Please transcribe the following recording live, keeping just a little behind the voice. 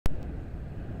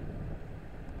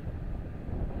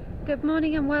Good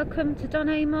morning and welcome to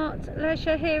Dometic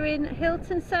Leisure here in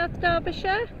Hilton, South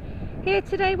Derbyshire. Here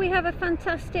today we have a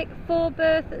fantastic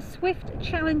 4-berth Swift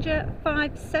Challenger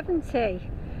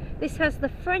 570. This has the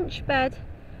French bed,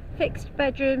 fixed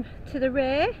bedroom to the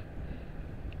rear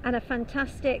and a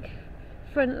fantastic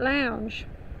front lounge.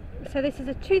 So this is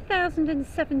a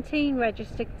 2017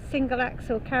 registered single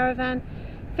axle caravan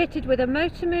fitted with a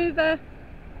motor mover,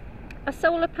 a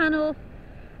solar panel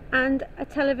and a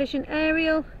television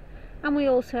aerial, and we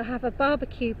also have a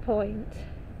barbecue point.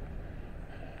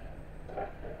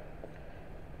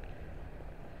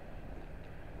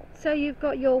 So you've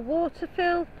got your water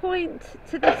fill point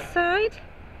to this side,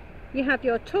 you have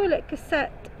your toilet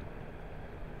cassette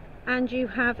and you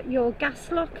have your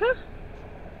gas locker.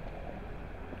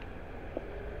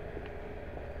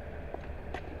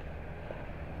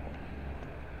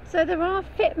 So there are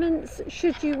fitments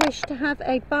should you wish to have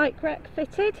a bike rack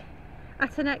fitted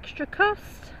at an extra cost.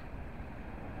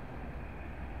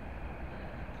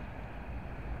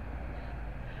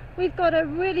 We've got a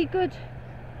really good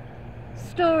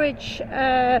storage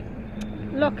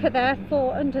locker there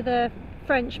for under the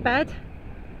French bed.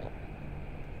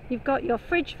 You've got your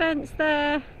fridge vents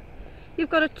there.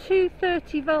 You've got a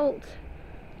 230 volt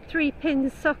 3-pin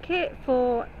socket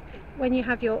for when you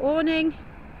have your awning.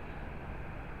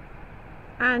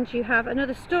 And you have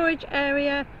another storage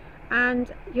area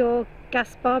and your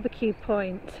gas barbecue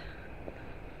point.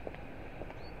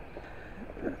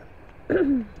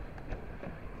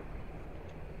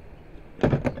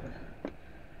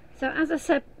 So as I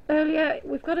said earlier,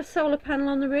 we've got a solar panel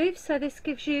on the roof, so this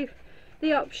gives you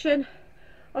the option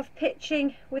of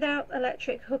pitching without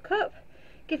electric hookup,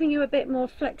 giving you a bit more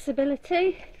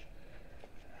flexibility.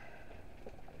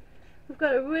 We've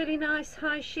got a really nice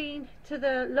high sheen to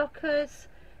the lockers,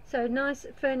 so nice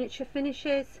furniture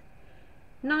finishes,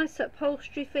 nice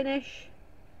upholstery finish,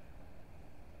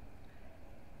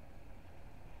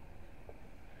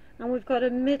 and we've got a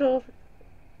middle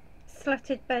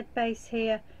slatted bed base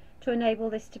here to enable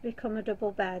this to become a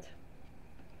double bed.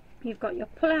 You've got your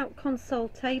pull-out console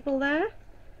table there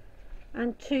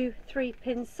and 2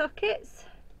 3-pin sockets.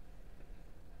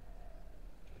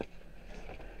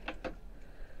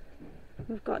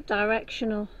 We've got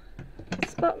directional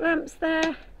spot lamps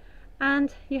there,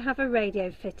 and you have a radio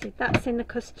fitted. That's in the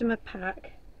customer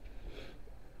pack.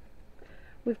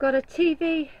 We've got a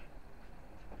TV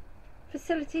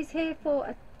facilities here for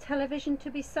a television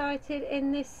to be sited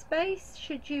in this space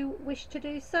should you wish to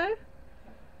do so.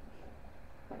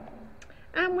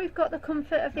 And we've got the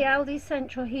comfort of the Aldi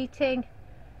central heating,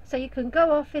 so you can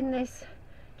go off in this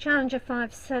Challenger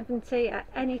 570 at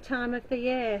any time of the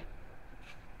year.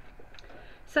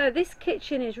 So this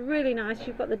kitchen is really nice.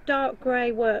 You've got the dark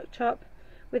grey worktop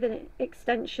with an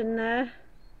extension there,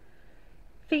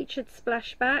 featured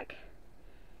splashback.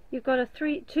 You've got a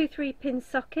 2 3-pin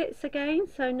sockets again,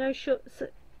 so no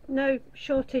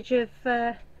shortage of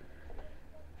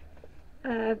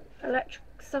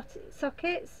electric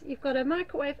sockets. You've got a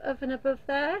microwave oven above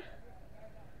there,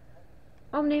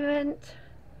 omnivent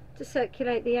to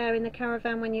circulate the air in the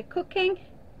caravan when you're cooking,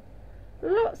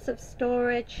 lots of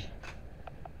storage,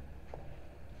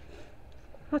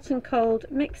 hot and cold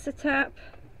mixer tap,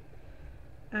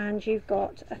 and you've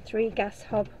got a 3 gas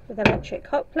hob with electric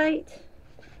hot plate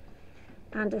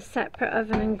and a separate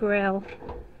oven and grill.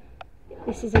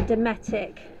 This is a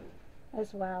Dometic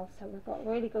as well, so we've got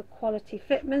really good quality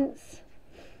fitments.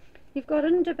 You've got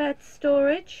underbed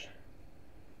storage,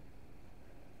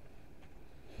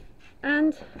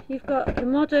 and you've got the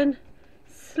modern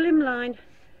slimline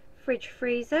fridge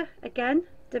freezer, again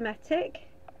Dometic.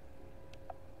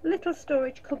 Little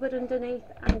storage cupboard underneath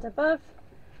and above,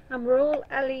 and we're all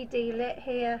LED lit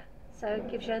here, so it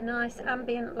gives you a nice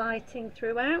ambient lighting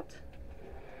throughout.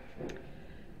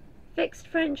 Fixed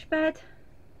French bed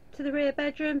to the rear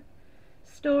bedroom,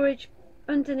 storage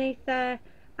underneath there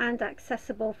and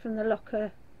accessible from the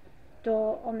locker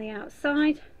door on the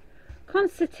outside.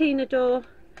 Concertina door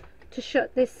to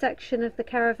shut this section of the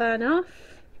caravan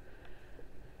off.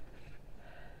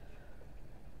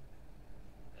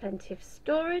 Plenty of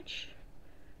storage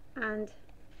and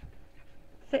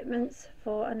fitments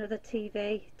for another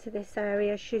TV to this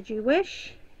area should you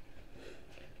wish.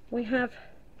 We have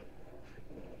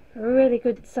a really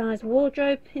good sized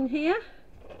wardrobe in here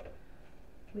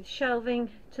with shelving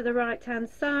to the right hand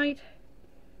side.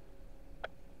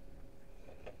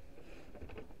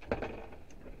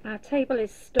 Our table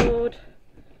is stored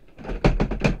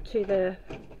to the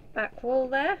back wall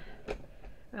there,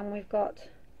 and we've got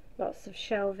lots of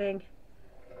shelving,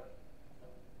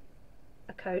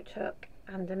 a coat hook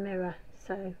and a mirror,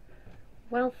 so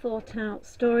well thought out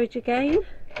storage again.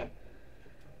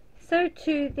 So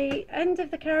to the end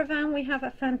of the caravan we have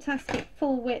a fantastic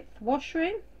full width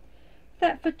washroom,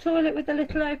 Thetford toilet with a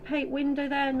little opaque window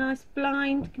there, nice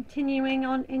blind continuing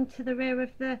on into the rear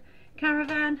of the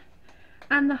caravan,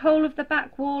 and the whole of the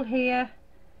back wall here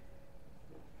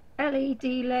LED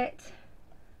lit,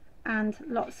 and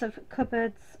lots of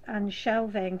cupboards and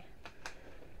shelving.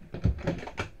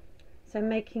 So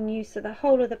making use of the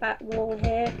whole of the back wall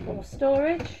here for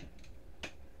storage.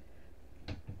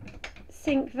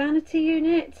 Sink vanity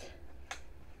unit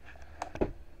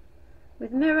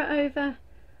with mirror over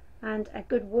and a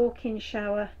good walk-in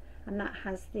shower, and that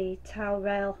has the towel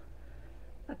rail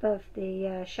above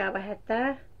the shower head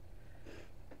there.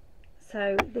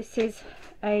 So this is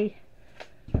a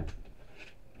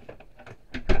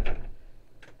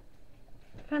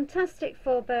fantastic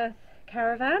 4-berth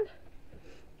caravan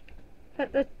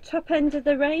at the top end of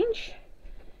the range.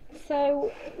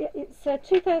 So it's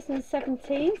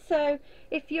 2017, so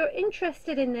if you're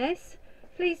interested in this,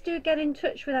 please do get in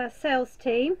touch with our sales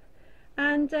team,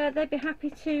 and they'd be happy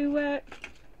to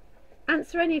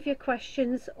answer any of your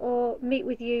questions or meet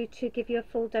with you to give you a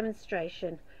full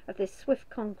demonstration of this Swift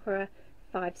Conqueror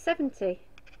 570.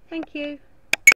 Thank you.